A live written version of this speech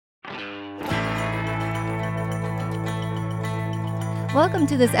Welcome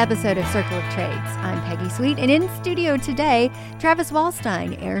to this episode of Circle of Trades. I'm Peggy Sweet, and in studio today, Travis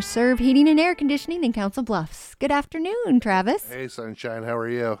Wallstein, Air Serv Heating and Air Conditioning in Council Bluffs. Good afternoon, Travis. Hey, Sunshine, how are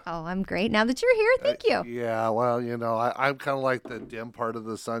you? Oh, I'm great. Now that you're here, thank you. Yeah, well, I'm kind of like the dim part of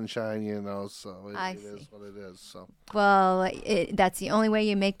the sunshine, so it is what it is. So. Well, that's the only way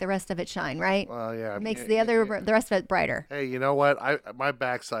you make the rest of it shine, right? Well, yeah. It makes the rest of it brighter. Hey, you know what? My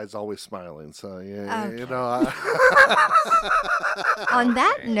backside's always smiling, so Okay. On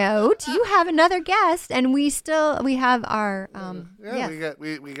that note, you have another guest, and we have our yes.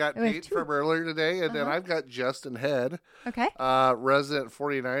 we got Pete from earlier today, and then I've got Justin Head, okay, resident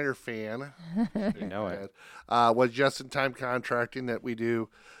 49er fan. You know it. With Just in Time Contracting that we do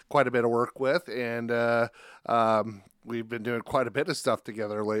quite a bit of work with, and we've been doing quite a bit of stuff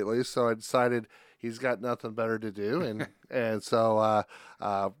together lately. So I decided he's got nothing better to do, and so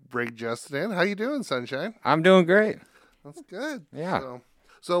bring Justin in. How you doing, Sunshine? I'm doing great. That's good. Yeah.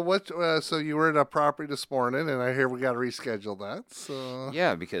 So what? So you were at a property this morning, and I hear we got to reschedule that. So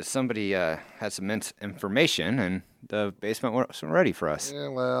Yeah, because somebody had some information, and the basement wasn't ready for us. yeah,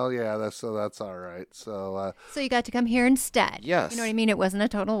 well, yeah, that's all right. So so you got to come here instead. Yes. You know what I mean? It wasn't a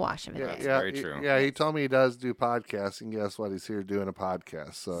total wash of a yeah, day. very true. Yeah, he told me he does do podcasts, and guess what? He's here doing a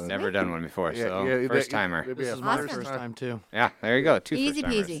podcast. So Never done one before, so first timer. This This is my first time too. Yeah, there you go. Two Easy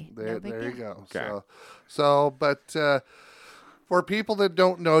first-timers. peasy. There, No big there you deal. go. Okay. But for people that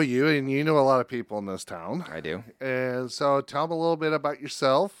don't know you, and you know a lot of people in this town, I do. and so tell them a little bit about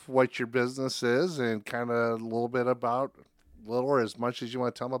yourself, what your business is, and kind of a little bit about, or as much as you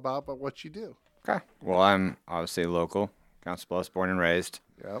want to tell them about, but what you do. Okay. Well, I'm obviously local, Council Bluffs, born and raised.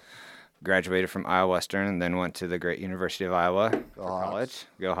 Yep. Graduated from Iowa Western, and then went to the great University of Iowa for Hawks. college.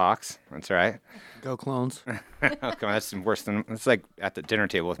 Go Hawks. That's right. Go Clones. Come on, that's worse than it's like at the dinner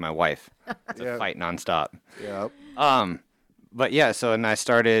table with my wife. It's Yeah. a fight nonstop. Yep. But yeah, and I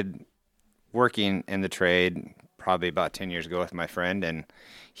started working in the trade probably about 10 years ago with my friend, and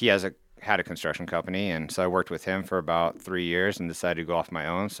he had a construction company, and so I worked with him for about 3 years and decided to go off my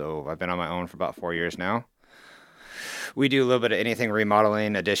own. So I've been on my own for about 4 years now. We do a little bit of anything,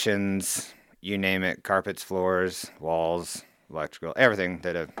 remodeling, additions, you name it, carpets, floors, walls, electrical, everything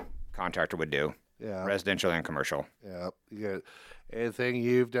that a contractor would do, Yeah. residential and commercial. Yep. You get anything.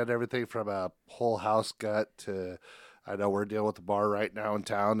 You've done everything from a whole house gut to. I know we're dealing with the bar right now in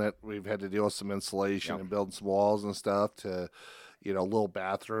town that we've had to deal with some insulation and building some walls and stuff to, little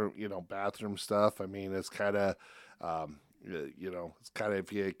bathroom stuff. I mean, it's kind of, it's kind of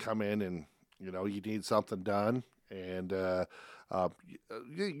if you come in and, you need something done and,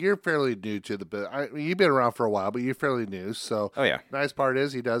 you're fairly new to the bit. You've been around for a while, but you're fairly new. So, Oh, yeah. nice part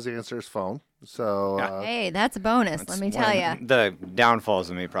is he does answer his phone. So, Hey, that's a bonus. Let me tell you. The downfalls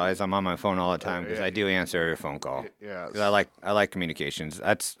of me probably is I'm on my phone all the time because I do answer every phone call. yeah. 'Cause I like communications.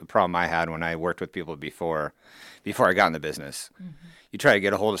 That's the problem I had when I worked with people before I got in the business. You try to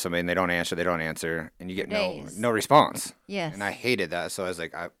get a hold of somebody and they don't answer, and you get Days. no response. Yes. And I hated that. So I was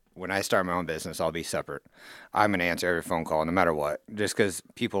like, when I start my own business, I'll be separate. I'm gonna answer every phone call no matter what, just because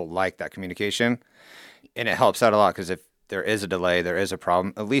people like that communication, and it helps out a lot because if there is a delay, there is a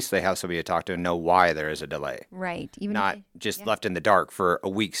problem, at least they have somebody to talk to and know why there is a delay. Right. Even Not if just left in the dark for a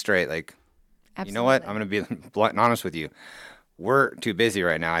week straight. Like, you know what? I'm going to be blunt and honest with you. We're too busy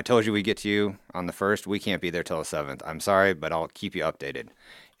right now. I told you we'd get to you on the 1st. We can't be there till the 7th. I'm sorry, but I'll keep you updated.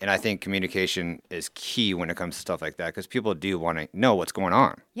 And I think communication is key when it comes to stuff like that because people do want to know what's going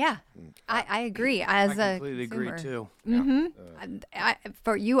on. Yeah, I agree. As I a completely agree too.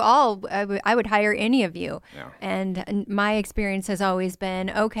 For you all, I would hire any of you. Yeah. And my experience has always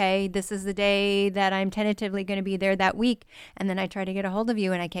been, okay, this is the day that I'm tentatively going to be there that week. And then I try to get a hold of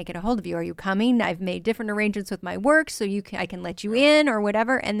you and I can't get a hold of you. Are you coming? I've made different arrangements with my work so I can let you in or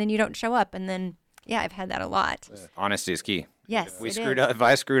whatever. And then you don't show up. And then, yeah, I've had that a lot. Honesty is key. Yes, We it screwed is. up. If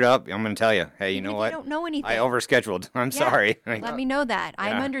I screwed up, I'm going to tell you, hey, you Even know if what? you don't know anything. I overscheduled. I'm Yeah. sorry. Let me know that.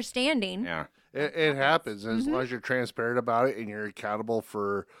 I'm Yeah. understanding. Yeah. It happens. As long as you're transparent about it and you're accountable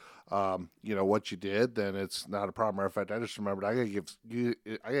for, what you did, then it's not a problem. Matter of fact, I just remembered I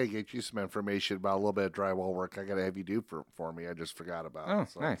gotta get you some information about a little bit of drywall work. I gotta have you do for me. I just forgot about Oh, it.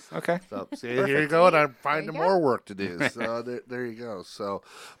 So, nice. Okay. So see, here you go, and I'm finding go. more work to do. So there you go. So,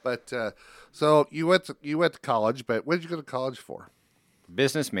 but so you went to college, but what did you go to college for?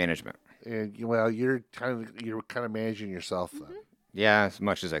 Business management. And you're kind of managing yourself then. Yeah, as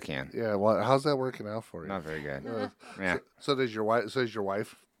much as I can. Yeah. Well, how's that working out for you? Not very good. Uh, Yeah. So does your wife? So does your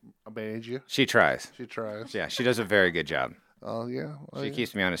wife manage you? She tries. She tries. Yeah, she does a very good job. Oh yeah. Well, She yeah.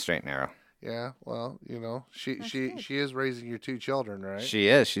 keeps me on a straight and narrow. Yeah, well, she is raising your two children, right? She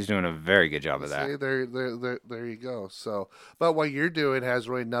is. She's doing a very good job of that. See, there you go. So, but what you're doing has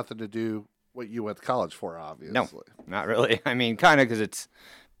really nothing to do what you went to college for, obviously. No, not really. I mean, kind of because it's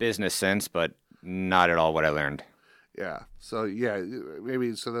business sense, but not at all what I learned. Yeah. So yeah,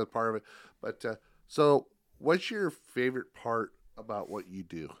 maybe so that's part of it. But so, what's your favorite part about what you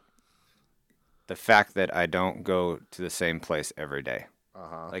do? The fact that I don't go to the same place every day.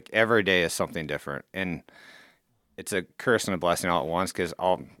 Like every day is something different, and it's a curse and a blessing all at once because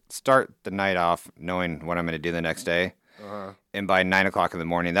I'll start the night off knowing what I'm going to do the next day, and by 9 o'clock in the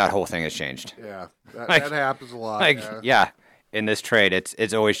morning, that whole thing has changed. Yeah, that, Like- that happens a lot. Like, yeah. yeah, in this trade,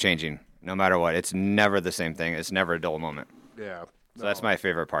 it's always changing, no matter what. It's never the same thing. It's never a dull moment. Yeah. So that's my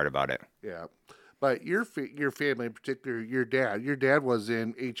favorite part about it. Yeah. But your family, in particular, your dad was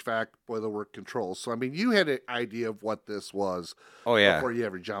in HVAC boiler work controls. So I mean, you had an idea of what this was. Oh yeah. Before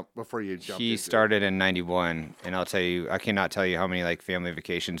you jumped. He into started in 91, and I'll tell you, I cannot tell you how many like family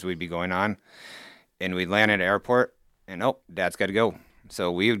vacations we'd be going on, and we'd land at an airport, and Dad's got to go.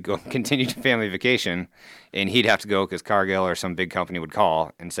 So we would go continue to family vacation, and he'd have to go because Cargill or some big company would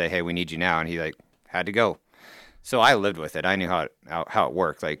call and say, "Hey, we need you now," and he like had to go. So I lived with it. I knew how it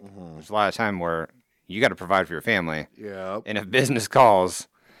worked. Like there's a lot of time where you got to provide for your family, Yeah. and if business calls,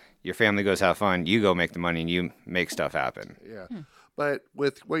 your family goes have fun. You go make the money, and you make stuff happen. Yeah. But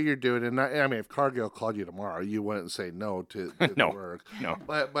with what you're doing, and I mean, if Cargill called you tomorrow, you wouldn't say no to No. work. No.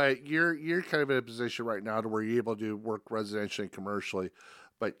 But you're kind of in a position right now to where you're able to work residentially and commercially,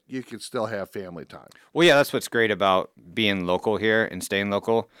 but you can still have family time. Well, yeah, that's what's great about being local here and staying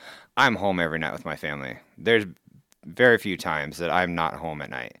local. I'm home every night with my family. There's very few times that I'm not home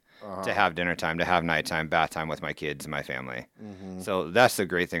at night to have dinner time, to have nighttime, bath time with my kids and my family. So that's the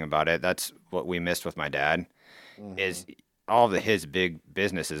great thing about it. That's what we missed with my dad is all of his big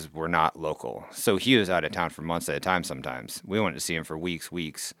businesses were not local. So he was out of town for months at a time sometimes. We wanted to see him for weeks.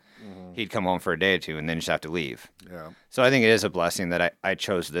 He'd come home for a day or two and then just have to leave. Yeah. So I think it is a blessing that I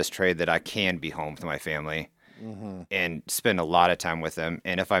chose this trade, that I can be home with my family and spend a lot of time with them.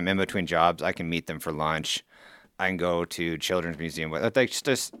 And if I'm in between jobs, I can meet them for lunch. I can go to Children's Museum with like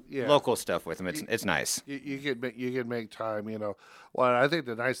just Yeah. local stuff with them. It's nice. You can make time, Well, I think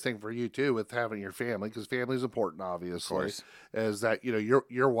the nice thing for you too with having your family, because family is important, obviously, course. is that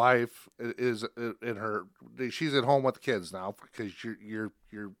your wife is in her she's at home with the kids now because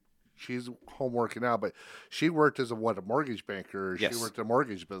she's home working out, but she worked as a mortgage banker. Yes. She worked in a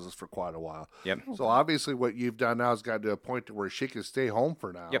mortgage business for quite a while. Yep. So obviously, what you've done now has got to a point to where she can stay home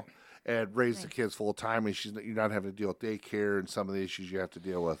for now. Yep. And raise the kids full time, and you're not having to deal with daycare and some of the issues you have to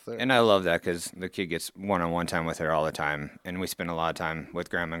deal with there. And I love that because the kid gets one-on-one time with her all the time, and we spend a lot of time with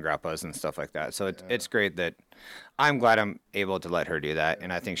grandma and grandpas and stuff like that. So it's great that I'm glad I'm able to let her do that,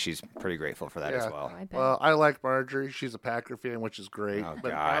 and I think she's pretty grateful for that as well. I bet. Well, I like Marjorie. She's a Packer fan, which is great. Oh, but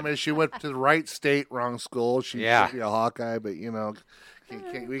God. I mean, she went to the right state, wrong school. She Yeah. should be a Hawkeye, but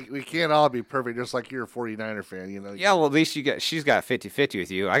we can't all be perfect. Just like you're a 49er fan, Yeah, well, at least she's got 50-50 with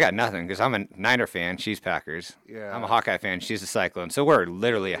you. I got nothing because I'm a Niner fan. She's Packers. Yeah. I'm a Hawkeye fan. She's a Cyclone. So we're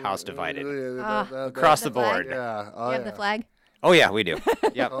literally a house divided across The the flag? board. Yeah. Oh, You have yeah. the flag? Oh, yeah, we do. Yep. Oh,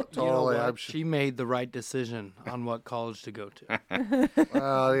 You know totally. what? I'm sure. She made the right decision on what college to go to.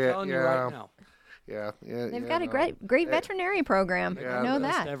 Oh, yeah. telling you Yeah. right now. Yeah. Yeah. They've yeah, got a no. great veterinary program. Yeah, I know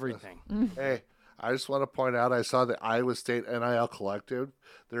Best that. everything. Hey, I just want to point out, I saw the Iowa State NIL Collective.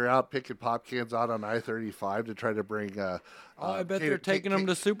 They're out picking pop cans out on I-35 to try to bring. I bet they're taking them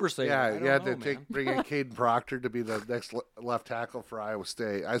to Super State. Yeah, bring in Caden Proctor to be the next left tackle for Iowa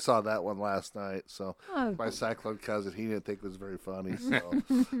State. I saw that one last night. So Oh. my Cyclone cousin, he didn't think it was very funny.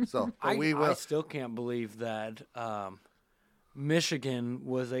 So but I we will. still can't believe that Michigan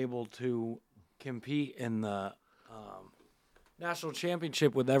was able to compete in the national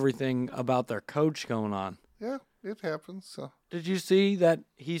championship with everything about their coach going on. Yeah, it happens. So Did you see that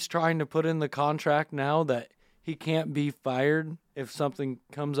he's trying to put in the contract now that he can't be fired if something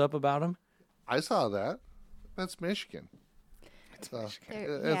comes up about him? I saw that. That's Michigan. It's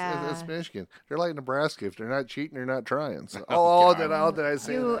Michigan. They're like Nebraska. If they're not cheating, they're not trying. So. Did I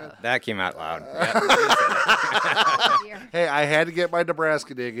say You- that? That came out loud. Hey, I had to get my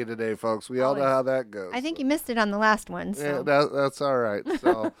Nebraska dig in today, folks. We all know how that goes. I think you missed it on the last one. Yeah, So. that's all right.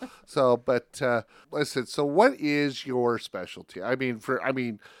 But listen. So, what is your specialty?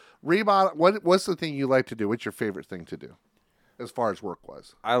 Remodel. What's the thing you like to do? What's your favorite thing to do, as far as work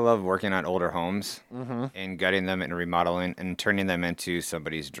was? I love working on older homes and gutting them and remodeling and turning them into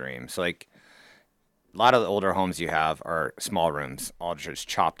somebody's dream. So, like, a lot of the older homes you have are small rooms, all just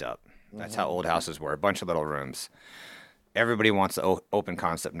chopped up. That's how old houses were, a bunch of little rooms. everybody wants the open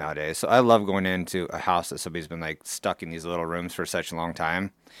concept nowadays. So I love going into a house that somebody's been like stuck in these little rooms for such a long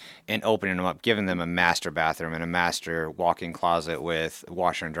time and opening them up, giving them a master bathroom and a master walk-in closet with a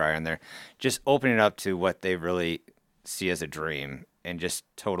washer and dryer in there. Just opening it up to what they really see as a dream and just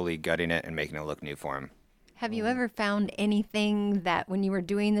totally gutting it and making it look new for them. Have you ever found anything that when you were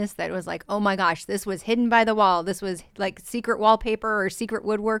doing this that was like, oh my gosh, this was hidden by the wall. This was like secret wallpaper or secret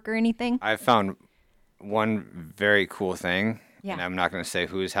woodwork or anything? I've found one very cool thing, Yeah. and I'm not going to say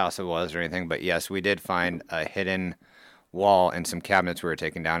whose house it was or anything, but yes, we did find a hidden wall and some cabinets we were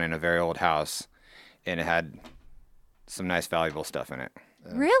taking down in a very old house, and it had some nice valuable stuff in it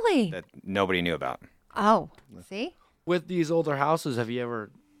Really? that nobody knew about. Oh, see? With these older houses, have you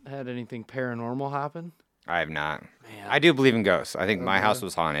ever had anything paranormal happen? I have not. Man. I do believe in ghosts. I think my house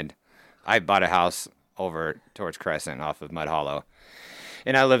was haunted. I bought a house over towards Crescent off of Mud Hollow,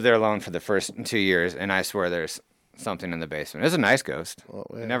 and I lived there alone for the first 2 years, and I swear there's something in the basement. It was a nice ghost. Well,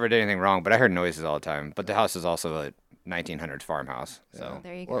 It never did anything wrong, but I heard noises all the time. But the house is also a 1900s farmhouse, so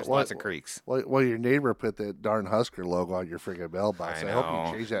There you go. What- lots of creaks. Well, your neighbor put that darn Husker logo on your friggin' mailbox. I I hope know.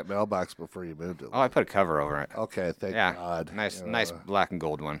 you changed that mailbox before you moved it. Oh, I put a cover over it. Okay, thank Yeah, God. nice, You know, nice black and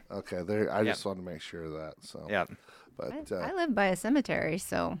gold one. Okay, there. I just want to make sure of that. So, Yeah, but I live by a cemetery,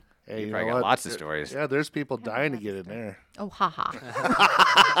 so. hey, you probably know got what? lots of stories. Yeah, there's people dying to get in there. Oh, haha.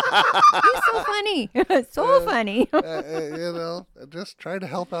 He's so funny. So funny. You know, just try to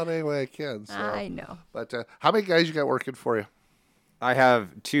help out any way I can. So. I know. But how many guys you got working for you? I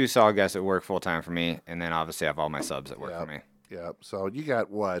have 2 solid guys that work full time for me, and then obviously I have all my subs that work for me. Yeah. So you got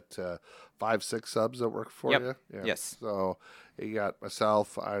what, 5, 6 subs that work for Yep. you? Yeah. Yes. So you got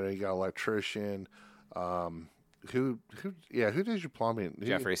myself. I know you got electrician. Who does your plumbing?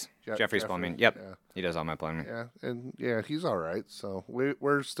 Jeffries. Je- Jeffries Plumbing. Yep. Yeah. He does all my plumbing. Yeah, and yeah, he's all right. So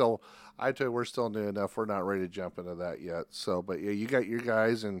we're still, I tell you, we're still new enough. We're not ready to jump into that yet. So, but yeah, you got your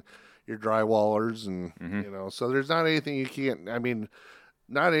guys and your drywallers, and Mm-hmm. you know, so there's not anything you can't. I mean,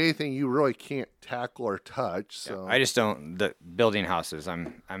 not anything you really can't tackle or touch. So I just don't the building houses.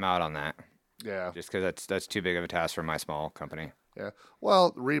 I'm out on that yeah, just because that's too big of a task for my small company. yeah.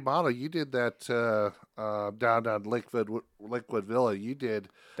 Well, remodel. You did that down on Lakewood Villa. You did.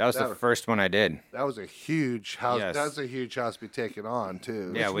 That was the first one I did. That was a huge house. Yes. That was a huge house to be taken on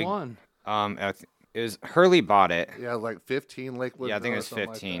too. Yeah, Which one? It was Hurley bought it. Yeah, like 15 Lakewood. Yeah, I think Villa, it was something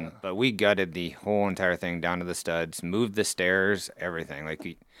like 15. that. But we gutted the whole entire thing down to the studs, moved the stairs, everything. Like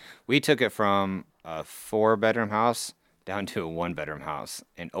we took it from a 4-bedroom house down to a 1-bedroom house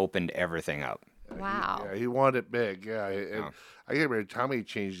and opened everything up. Wow. Yeah, he wanted it big. Yeah, I can't remember how many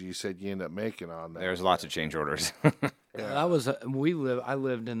changes you said you ended up making on that. There's lots of change orders. That was I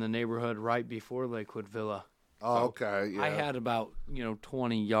lived in the neighborhood right before Lakewood Villa. Oh, okay. Yeah. I had about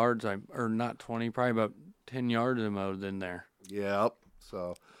 20 yards. Or not 20, probably about 10 yards of mowed in there. Yep.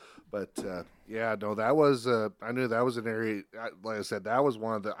 So, but yeah, no, that was. I knew that was an area. Like I said, that was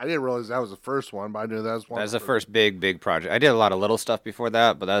one of the. I didn't realize that was the first one, but I knew that was one. That was of the first big project. I did a lot of little stuff before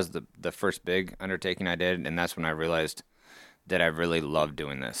that, but that was the first big undertaking I did, and that's when I realized that I really loved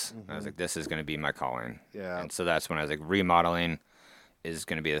doing this. I was like, this is going to be my calling. Yeah. And so that's when I was like, remodeling is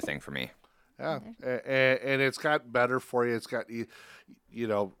going to be the thing for me. Yeah, and it's got better for you. It's got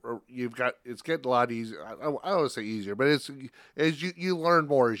you've got it's getting a lot easier. I don't want to say easier, but it's as you learn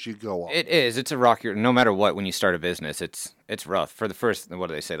more as you go on. It is. It's a rock. No matter what, when you start a business, it's rough. For the first, what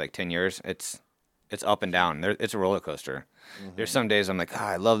do they say, like 10 years, it's up and down. It's a roller coaster. There's some days I'm like,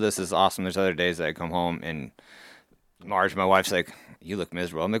 I love this. This is awesome. There's other days that I come home and Marge, my wife's like, you look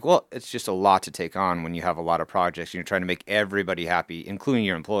miserable. I'm like, well, it's just a lot to take on when you have a lot of projects and you're trying to make everybody happy, including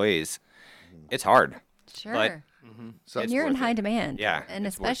your employees. It's hard. Sure. But So and you're in high demand. Yeah, And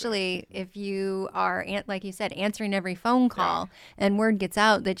it's worth it. especially if you are, like you said, answering every phone call and word gets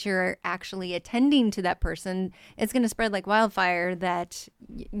out that you're actually attending to that person, it's going to spread like wildfire that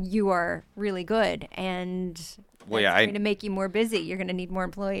you are really good. And Well, that's yeah, going to make you more busy. You're going to need more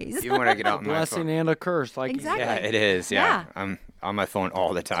employees. even when I get out on my Blessing phone. and a curse, like Exactly. Yeah, it is. Yeah. I'm on my phone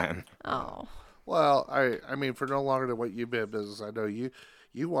all the time. Oh, well, I mean, for no longer than what you've been in business, I know you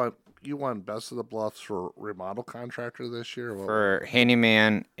won Best of the Bluffs for remodel contractor this year. What- For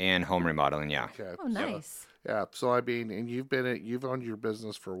handyman and home remodeling, yeah. okay. oh, nice. Yeah. So I mean, and you've owned your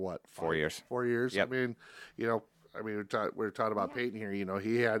business for what? 4 years. 4 years. Yep. I mean, we're talking about Peyton here.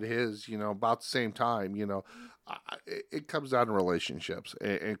 He had his, about the same time. It comes down to relationships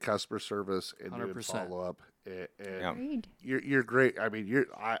and customer service and doing 100%. follow up. And Yeah. Agreed. you're great. I mean,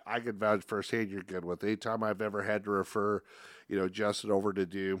 I could vouch firsthand you're good with it. Anytime I've ever had to refer, Justin over to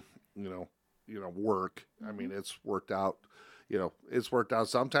do, work. I mean, it's worked out, it's worked out.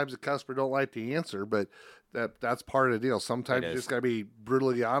 Sometimes the customer don't like the answer, but that's part of the deal. Sometimes you just got to be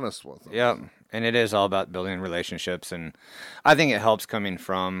brutally honest with them. Yep. And it is all about building relationships. And I think it helps coming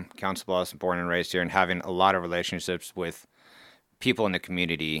from Council Bluffs, born and raised here, and having a lot of relationships with people in the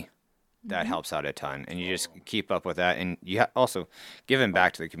community. That helps out a ton. And you just keep up with that. And you also giving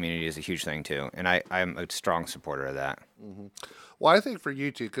back to the community is a huge thing, too. And I'm a strong supporter of that. Mm-hmm. Well, I think for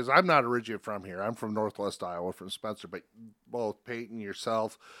you two, because I'm not originally from here. I'm from Northwest Iowa, from Spencer, but both Peyton,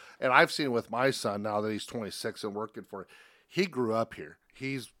 yourself, and I've seen it with my son now that he's 26 and working for it. He grew up here.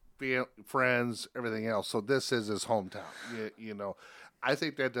 He's friends, everything else. So this is his hometown. I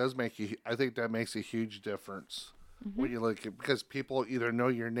think that does I think that makes a huge difference. When you look at, because people either know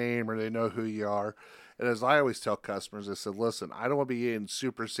your name or they know who you are. And as I always tell customers, I said, listen, I don't want to be in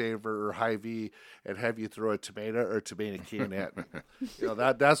Super Saver or Hy-Vee and have you throw a tomato or tomato can at me.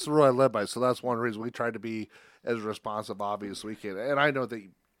 That's the rule I live by. So that's one reason we try to be as responsive, obvious as we can. And I know that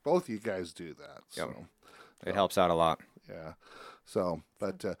both you guys do that. So it helps out a lot. Yeah. So,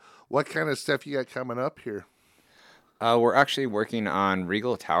 but what kind of stuff you got coming up here? We're actually working on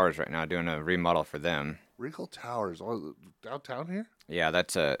Regal Towers right now, doing a remodel for them. Regal Towers, downtown here? Yeah,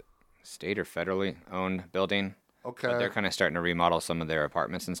 that's a state or federally owned building. Okay. But they're kind of starting to remodel some of their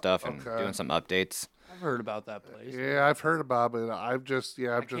apartments and stuff and doing some updates. I've heard about that place. Yeah, I've heard about it. I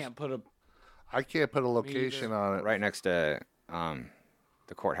can't put a location on it. Right next to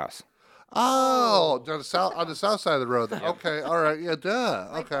the courthouse. Oh, on the south side of the road. Okay, all right, yeah, duh.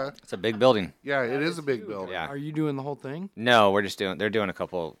 Okay. It's a big building. Yeah, it is a big building. Yeah. Are you doing the whole thing? No, they're doing a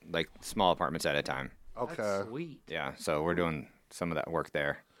couple like small apartments at a time. Okay. That's sweet. Yeah, so we're doing some of that work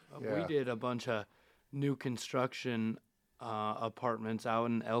there. We did a bunch of new construction apartments out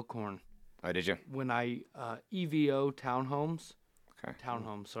in Elkhorn. Oh, did you? When EVO townhomes. Okay.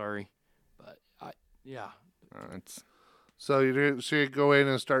 Townhomes, sorry. But It's So you go in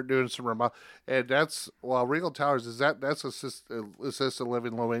and start doing some remote, and Regal Towers that's assisted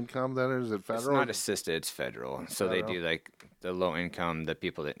living, low income. Then, or is it federal? It's not assisted; it's federal. So they do like the low income, the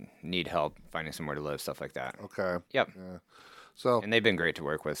people that need help finding somewhere to live, stuff like that. Okay. Yep. Yeah. So, and they've been great to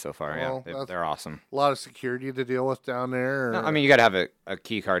work with so far. Well, Yeah, they're awesome. A lot of security to deal with down there. Or? No, I mean, you got to have a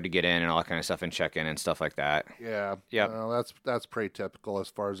key card to get in and all that kind of stuff, and check in and stuff like that. Yeah. Yeah. Well, that's pretty typical as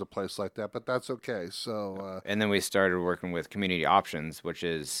far as a place like that, but that's okay. So. And then we started working with Community Options, which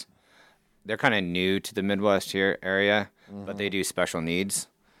is they're kind of new to the Midwest here area, but they do special needs.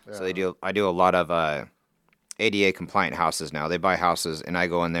 Yeah. So I do a lot of ADA compliant houses now. They buy houses, and I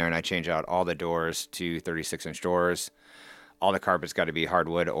go in there and I change out all the doors to 36-inch doors. All the carpets got to be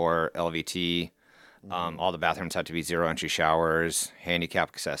hardwood or LVT. All the bathrooms have to be 0-entry showers, handicap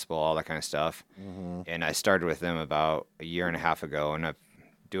accessible, all that kind of stuff. And I started with them about a year and a half ago, and I'm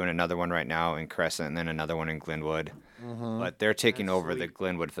doing another one right now in Crescent and then another one in Glenwood. But they're taking over the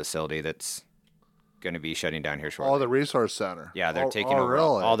Glenwood facility that's going to be shutting down here shortly. Oh, the resource center. Yeah, they're taking over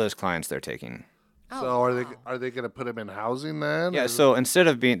all those clients they're taking. So are they going to put them in housing then? Yeah, so instead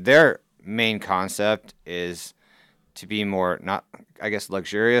of being, their main concept is to be more, not, I guess,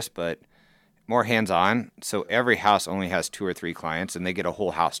 luxurious, but more hands-on. So every house only has 2 or 3 clients, and they get a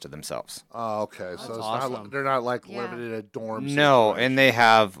whole house to themselves. Oh, okay. So it's awesome. they're not like living in a dorm. No, situation. and they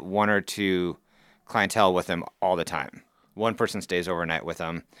have 1 or 2 clientele with them all the time. One person stays overnight with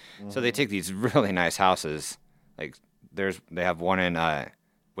them. So they take these really nice houses. Like they have one in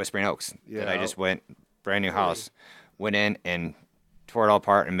Whispering Oaks that I just went, brand new house, went in and tore it all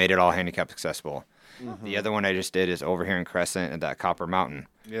apart and made it all handicap accessible. The other one I just did is over here in Crescent at that Copper Mountain.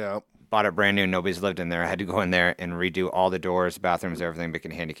 Yeah. Bought it brand new. Nobody's lived in there. I had to go in there and redo all the doors, bathrooms, everything, make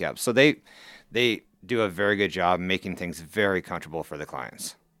it handicapped. So they do a very good job making things very comfortable for the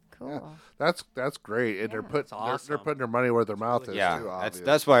clients. Cool. Yeah, that's great, and they're putting their money where their mouth is. Yeah, too,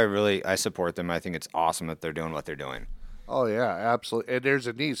 that's why I support them. I think it's awesome that they're doing what they're doing. Oh yeah, absolutely. And there's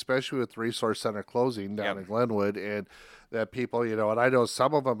a need, especially with the Resource Center closing down in Glenwood, and that people, and I know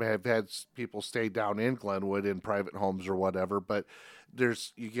some of them have had people stay down in Glenwood in private homes or whatever, but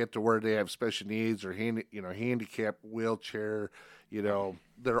you get to where they have special needs or handicap, wheelchair,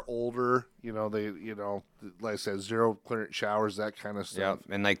 they're older, they, like I said, 0 clearance showers, that kind of stuff.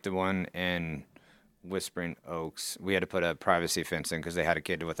 Yeah, and like the one in Whispering Oaks, we had to put a privacy fence in because they had a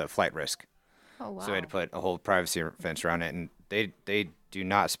kid with a flight risk. Oh, wow. So we had to put a whole privacy fence around it, and they do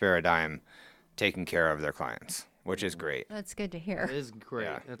not spare a dime taking care of their clients, which is great. That's good to hear. It is great.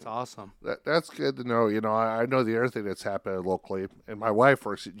 Yeah. That's awesome. That's good to know. I know the other thing that's happened locally, and my wife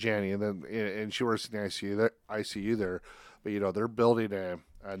works at Jenny, and she works in the ICU there. But they're building a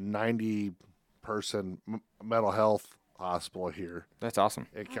 90-person mental health hospital here. That's awesome.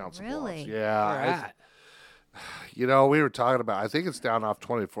 At Council really? Bluffs. Yeah. You know, we were talking about. I think it's down off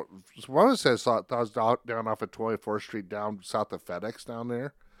 24. One says thought it was down off of 24th Street, down south of FedEx down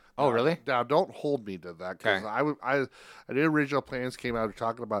there. Oh, really? Now, don't hold me to that because Okay. I the original plans came out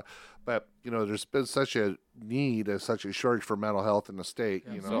talking about, but you know, there's been such a need and such a shortage for mental health in the state.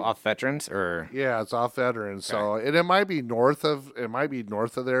 You know, So off veterans or yeah, it's off veterans. So and it might be north of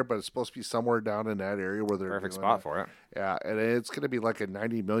there, but it's supposed to be somewhere down in that area where they're perfect doing spot it. for it. Yeah, and it's going to be like a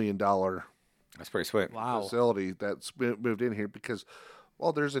 $90 million That's pretty sweet. Wow. facility that's moved in here because,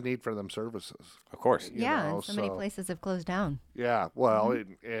 well, there's a need for them services. Of course. Yeah, know, and so many places have closed down. Yeah, well,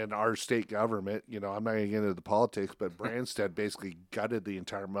 and our state government, you know, I'm not going to get into the politics, but Branstad basically gutted the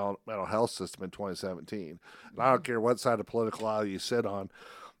entire mental health system in 2017. And I don't care what side of political aisle you sit on.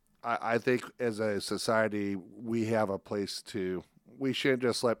 I think as a society, we have a place to. We shouldn't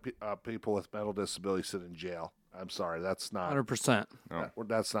just let people with mental disabilities sit in jail. I'm sorry, that's not 100%.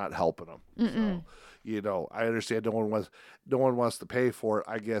 that's not helping them. So, you know, I understand no one wants to pay for it.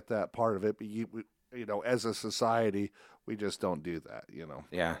 I get that part of it, but you know, as a society, we just don't do that. You know,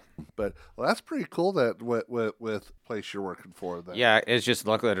 Yeah. but well, that's pretty cool that with place you're working for. Then. Yeah, it's just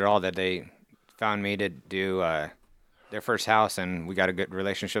lucky at all that they found me to do their first house, and we got a good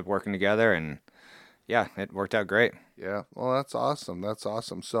relationship working together, and yeah, it worked out great. Yeah. Well, that's awesome. That's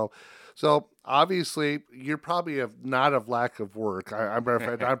awesome. So obviously you're probably not of lack of work. I'm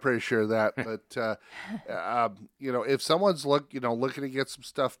pretty sure of that. But you know, if someone's looking to get some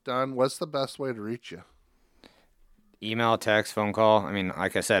stuff done, what's the best way to reach you? Email, text, phone call. I mean,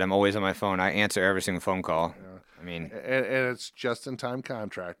 like I said, I'm always on my phone. I answer every single phone call. I mean, And it's just in time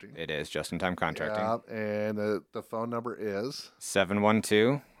contracting. it is just-in-time contracting. Yeah, and the phone number is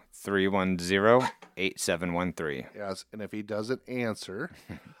 712-310-8713. yes. And if he doesn't answer,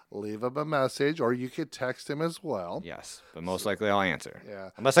 leave him a message, or you could text him as well. Yes, but most likely I'll answer. Yeah.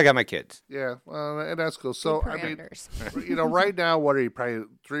 Unless I got my kids. Yeah, well, and that's cool. So I mean, Parameters. you know, right now, what are you probably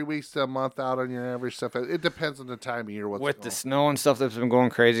 3 weeks to a month out on your average stuff? It depends on the time of year. With the snow and stuff that's been going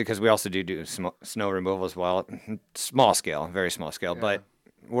crazy, because we also do snow removal as well. Small scale, very small scale, but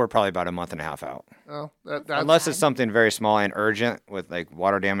we're probably about a month and a half out. Oh, that's Unless it's something very small and urgent with like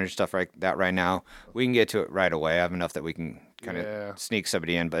water damage, stuff like that right now, we can get to it right away. I have enough that we can kind of Yeah. sneak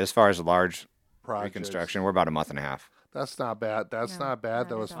somebody in. But as far as large projects. reconstruction, we're about a month and a half. That's not bad. That's No, not bad not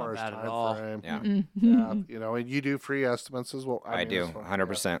though, at as far as all. Not bad at time all. frame. Yeah, Yeah, you know, and you do free estimates as well. I mean, do, as far-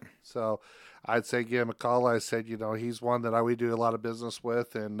 100%. So I'd say give him a call. I said, you know, he's one that we do a lot of business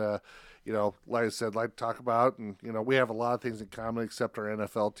with, and you know, like I said, like to talk about, and you know, we have a lot of things in common except our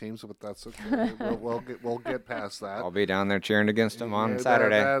NFL teams, but that's okay. we'll get past that. I'll be down there cheering against them on Yeah,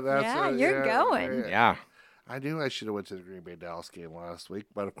 Saturday. that's Yeah, it, you're going. Yeah. I knew I should have went to the Green Bay Dallas game last week,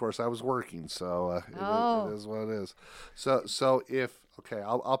 but of course I was working, so it is what it is. So if okay,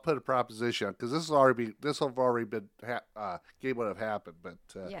 I'll put a proposition because this will already been game would have happened, but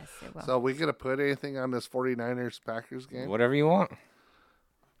Yes, it will. so we gonna put anything on this 49ers Packers game? Whatever you want.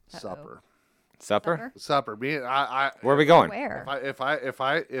 Supper. Supper? Me, I Where are we going? Where?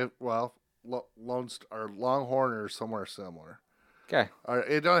 Lone or Longhorn or somewhere similar. Okay.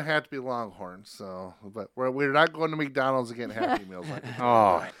 It don't have to be Longhorn, so but we're not going to McDonald's and getting Happy Meals like that.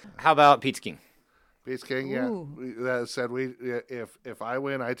 Oh, how about Pizza King? Peace King, yeah. Ooh. That said, if I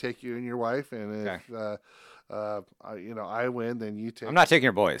win, I take you and your wife, and if I win, then you take. I'm not taking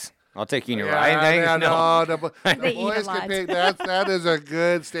your boys. I'll take you and your Yeah, wife. no, the They eat a boys can lot. take that is a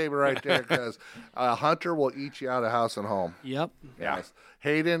good statement right there because Hunter will eat you out of house and home. Yep. Yeah.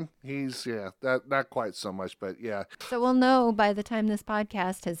 Hayden, he's that not quite so much, but yeah. So we'll know by the time this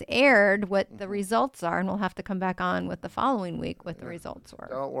podcast has aired what the results are, and we'll have to come back on with the following week what the results were.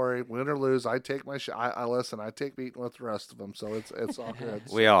 Don't worry, win or lose, I take my shot. I listen. I take meeting with the rest of them, so it's all good.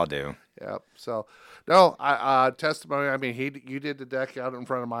 We all do. Yeah. So, no, testimony. I mean, you did the deck out in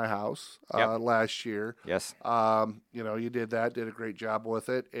front of my house Yep. last year. Yes. You know, you did that, did a great job with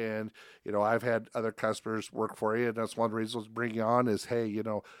it, and you know, I've had other customers work for you, and that's one of the reasons to bring you on is, hey, you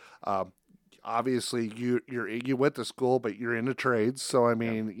know, obviously you went to school, but you're in the trades, so I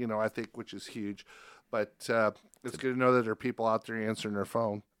mean, you know, I think which is huge, but it's good to know that there are people out there answering their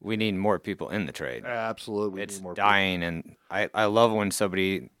phone. We need more people in the trade. Absolutely, we It's need more dying, and I love when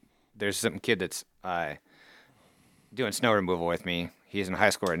there's some kid that's doing snow removal with me. He's in high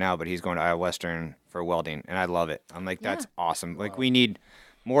school right now, but he's going to Iowa Western for welding, and I love it. I'm like, that's awesome. Like, we need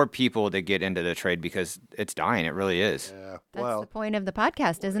more people to get into the trade because it's dying. It really is. people. Yeah, That's well, the point of the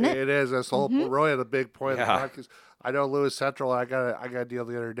podcast, isn't it? It is. That's the whole really the big point Yeah. of the podcast. I know Lewis Central. I got a deal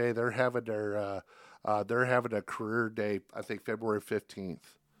the other day. They're having a career day. I think February 15th.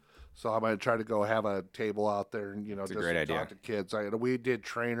 So I'm going to try to go have a table out there and a just great idea. talk to kids. We did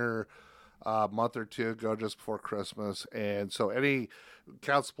trainer a month or two ago, just before Christmas. And so any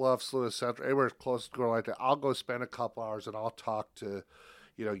Council Bluffs, Lewis Central, anywhere close to going like that, I'll go spend a couple hours and I'll talk to,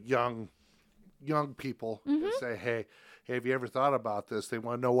 young people and say, hey, have you ever thought about this? They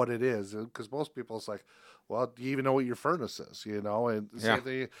want to know what it is. Because most people, it's like, well, do you even know what your furnace is? And the same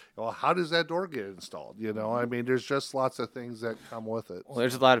thing, well, how does that door get installed? I mean, there's just lots of things that come with it. Well,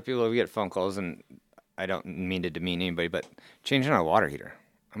 there's a lot of people who get phone calls, and I don't mean to demean anybody, but changing out a water heater.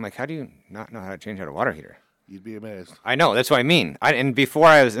 I'm like, how do you not know how to change out a water heater? You'd be amazed. I know. That's what I mean. And before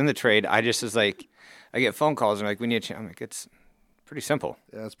I was in the trade, I just was like, I get phone calls, and like, we need to change. I'm like, it's pretty simple.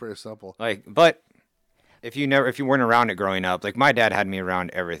 Yeah, it's pretty simple. Like, but if you weren't around it growing up, like my dad had me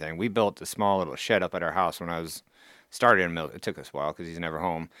around everything. We built a small little shed up at our house when I was started in military. It took us a while because he's never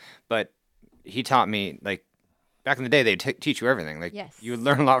home, but he taught me, like, back in the day, they'd teach you everything. Like, you would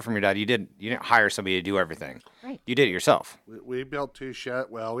learn a lot from your dad. You didn't hire somebody to do everything. Right. You did it yourself. We built 2 sheds.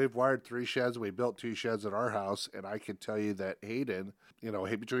 Well, we've wired 3 sheds. We built 2 sheds at our house, and I can tell you that Hayden,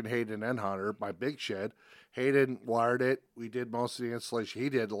 between Hayden and Hunter, my big shed, Hayden wired it. We did most of the installation. He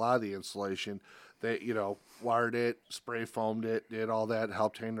did a lot of the installation. They, wired it, spray foamed it, did all that,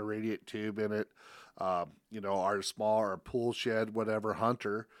 helped hang the radiant tube in it. Our pool shed, whatever,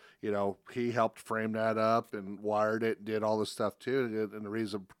 Hunter, he helped frame that up and wired it, did all this stuff too. And the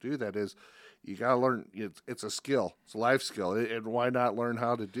reason to do that is you got to learn. It's a skill. It's a life skill. And why not learn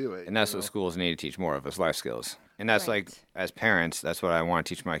how to do it? And that's what schools need to teach more of, is life skills. And that's like, as parents, that's what I want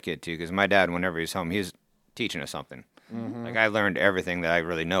to teach my kid too. Because my dad, whenever he's home, he's teaching us something. Mm-hmm. Like, I learned everything that I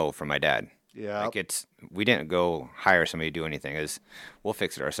really know from my dad. Yeah. Like, we didn't go hire somebody to do anything. We'll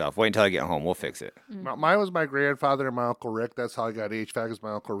fix it ourselves. Wait until I get home. We'll fix it. Mine was my grandfather and my Uncle Rick. That's how I got HVAC, is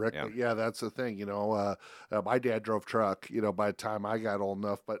my Uncle Rick. Yeah. But yeah, that's the thing. My dad drove truck, by the time I got old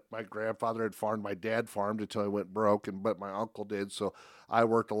enough. But my grandfather had farmed. My dad farmed until he went broke, but my uncle did. So I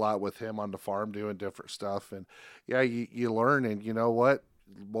worked a lot with him on the farm doing different stuff. And yeah, you learn. And you know what?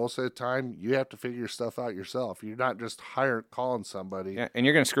 Most of the time, you have to figure your stuff out yourself. You're not just calling somebody. Yeah, and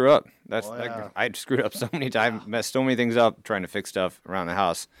you're going to screw up. I screwed up so many times, messed so many things up trying to fix stuff around the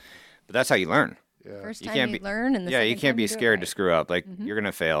house. But that's how you learn. Yeah. First time you learn, and you can't be scared to screw up. Like, you're going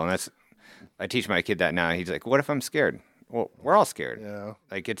to fail, and I teach my kid that now. He's like, what if I'm scared? Well, we're all scared. Yeah.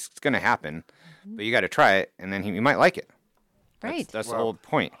 Like, it's going to happen, but you got to try it, and then you might like it. Right. That's the whole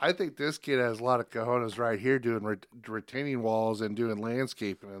point. I think this kid has a lot of cojones right here doing retaining walls and doing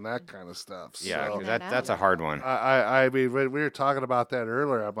landscaping and that kind of stuff. Yeah, so, 'cause that's a hard one. I mean, when we were talking about that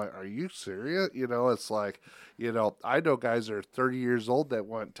earlier, I'm like, are you serious? It's like, I know guys that are 30 years old that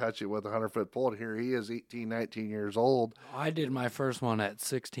won't touch it with a 100-foot pole, and here he is, 18, 19 years old. I did my first one at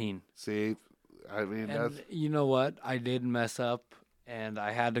 16. See, I mean, And you know what? I did mess up, and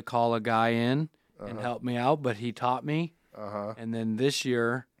I had to call a guy in and help me out, but he taught me. And then this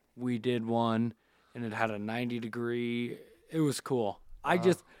year we did one, and it had a 90-degree. It was cool. I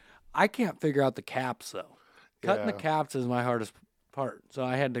can't figure out the caps though. Cutting the caps is my hardest part. So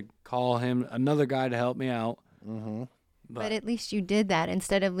I had to call another guy to help me out. Mm-hmm. But at least you did that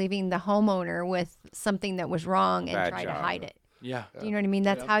instead of leaving the homeowner with something that was wrong and try to hide it. Yeah. Do you know what I mean?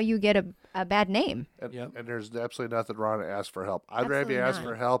 That's how you get a bad name. And there's absolutely nothing wrong to ask for help. I'd rather you Absolutely ask not.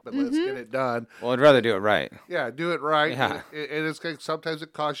 for help and let's get it done. Well, I'd rather do it right. Yeah, do it right. Yeah. And it's sometimes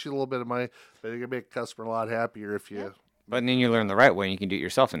it costs you a little bit of money, but you're gonna make a customer a lot happier if you. But then you learn the right way, and you can do it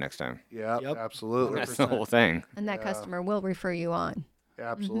yourself the next time. Yeah, Yep. absolutely. That's the whole thing. And that customer will refer you on.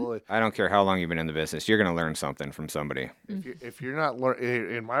 Absolutely. I don't care how long you've been in the business. You're going to learn something from somebody. If you're not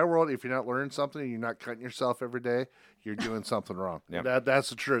in my world, if you're not learning something, and you're not cutting yourself every day, you're doing something wrong. Yep. That's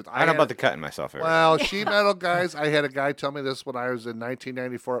the truth. I don't know about the cutting myself every day. Well, sheet metal guys, I had a guy tell me this when I was in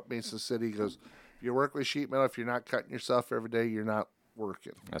 1994 up Mason City. He goes, if you work with sheet metal, if you're not cutting yourself every day, you're not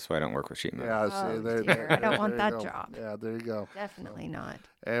working. That's why I don't work with sheet metal. Yeah, Oh, see, dear. I don't want there you that go. job. Yeah, there you go. Definitely not.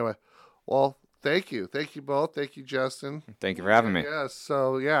 Anyway, well, thank you both. Thank you, Justin. Thank you for having me. Yeah,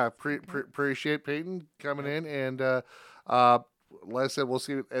 so yeah, appreciate Peyton coming in, and like I said, we'll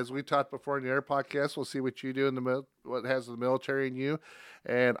see, as we talked before in the other podcast, we'll see what you do in what has the military in you,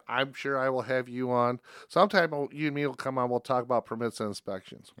 and I'm sure I will have you on sometime. You and me will come on. We'll talk about permits and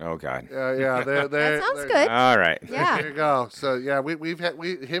inspections. Oh, God. Yeah, That sounds good. All right. Yeah. There you go. So yeah,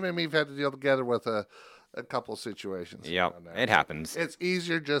 him and me've had to deal together with a couple of situations. Yep. on that. It happens. It's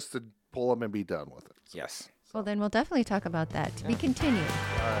easier just to pull them and be done with it. Yes. Well, then we'll definitely talk about that. To be continued.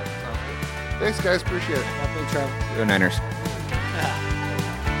 All right, sounds good. Thanks, guys. Appreciate it. Definitely travel. Go Niners.